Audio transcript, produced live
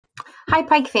Hi,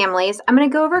 Pike families. I'm going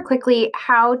to go over quickly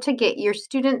how to get your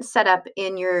students set up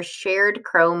in your shared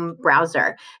Chrome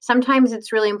browser. Sometimes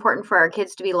it's really important for our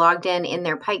kids to be logged in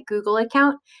their Pike Google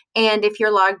account. And if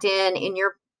you're logged in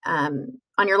your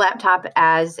on your laptop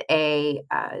as a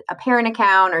parent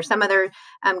account or some other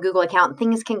Google account,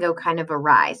 things can go kind of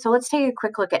awry. So let's take a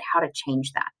quick look at how to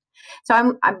change that.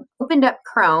 So I've opened up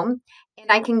Chrome and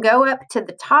I can go up to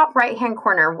the top right-hand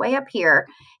corner way up here,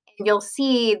 and you'll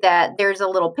see that there's a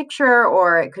little picture,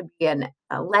 or it could be a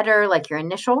letter like your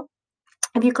initial.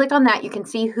 If you click on that, you can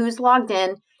see who's logged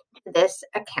in to this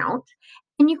account,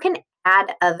 and you can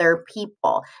add other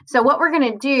people. So what we're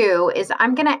going to do is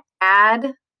I'm going to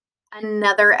add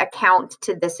another account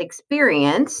to this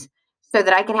experience so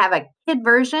that I can have a kid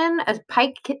version, a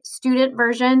Pike student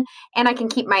version, and I can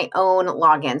keep my own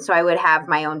login. So I would have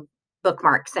my own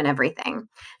bookmarks and everything.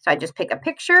 So I just pick a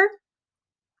picture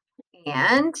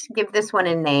and give this one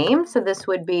a name. So this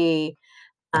would be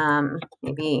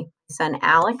maybe son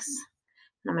Alex.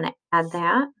 And I'm going to add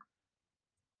that.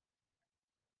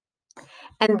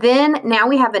 And then now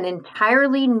we have an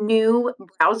entirely new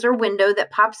browser window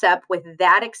that pops up with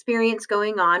that experience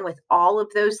going on, with all of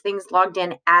those things logged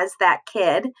in as that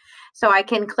kid. So I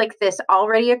can click this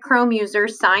already a Chrome user,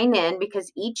 sign in,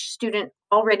 because each student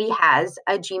already has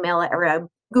a Gmail or a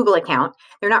Google account.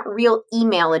 They're not real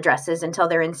email addresses until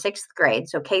they're in 6th grade.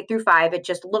 So K through 5, it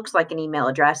just looks like an email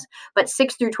address, but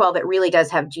 6 through 12, it really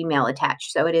does have Gmail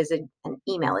attached. So it is an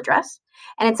email address.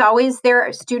 And it's always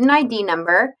their student ID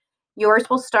number. Yours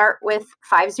will start with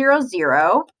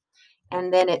 500,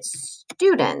 and then it's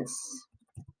students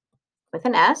with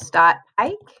an S dot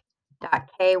Pike dot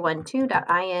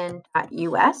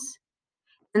K12.in.us.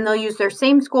 And they'll use their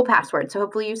same school password. So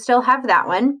hopefully you still have that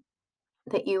one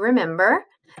that you remember,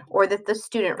 or that the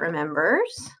student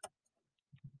remembers.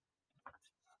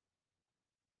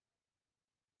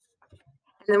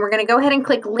 And then we're going to go ahead and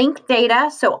click link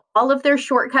data. So all of their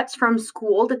shortcuts from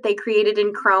school that they created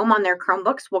in Chrome on their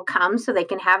Chromebooks will come, so they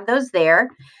can have those there.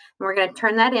 And we're going to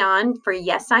turn that on for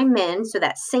yes, I'm in, so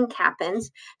that sync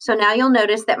happens. So now you'll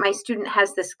notice that my student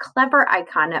has this clever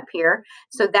icon up here.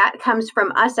 So that comes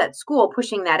from us at school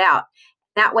pushing that out.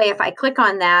 That way, if I click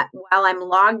on that while I'm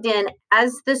logged in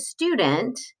as the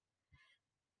student,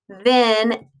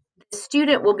 then the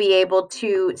student will be able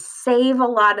to save a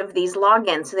lot of these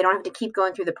logins so they don't have to keep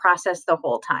going through the process the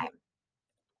whole time.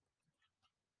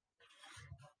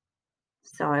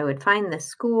 So I would find the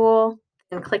school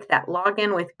and click that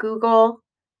login with Google.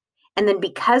 And then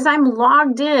because I'm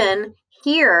logged in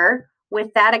here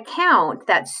with that account,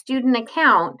 that student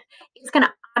account, it's going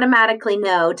to automatically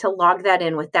know to log that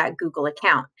in with that Google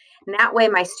account. And that way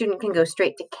my student can go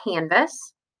straight to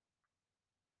Canvas.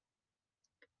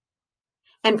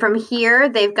 And from here,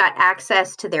 they've got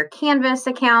access to their Canvas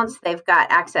accounts. They've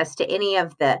got access to any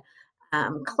of the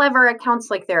clever accounts,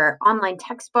 like their online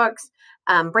textbooks,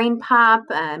 BrainPop,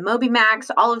 MobyMax,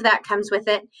 all of that comes with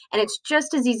it. And it's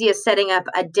just as easy as setting up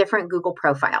a different Google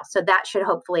profile. So that should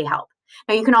hopefully help.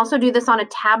 Now, you can also do this on a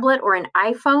tablet or an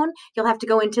iPhone. You'll have to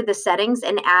go into the settings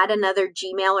and add another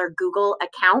Gmail or Google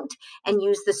account and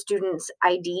use the students'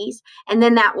 IDs. And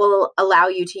then that will allow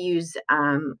you to use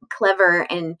Clever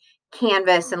and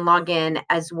Canvas and log in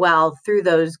as well through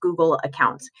those Google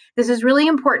accounts. This is really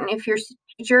important if your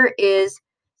teacher is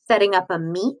setting up a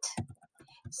Meet.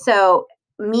 So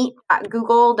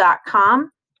meet.google.com,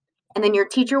 and then your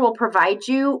teacher will provide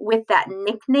you with that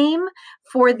nickname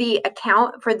for the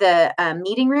account for the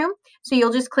meeting room. So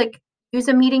you'll just click use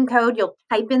a meeting code, you'll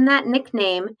type in that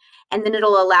nickname, and then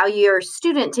it'll allow your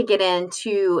student to get in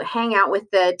to hang out with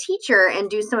the teacher and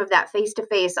do some of that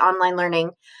face-to-face online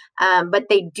learning. But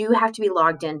they do have to be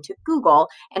logged into Google.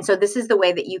 And so this is the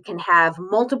way that you can have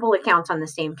multiple accounts on the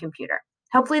same computer.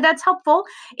 Hopefully that's helpful.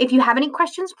 If you have any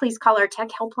questions, please call our tech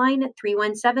helpline at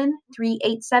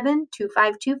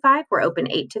 317-387-2525. We're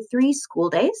open 8 to 3 school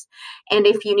days. And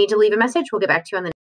if you need to leave a message, we'll get back to you on the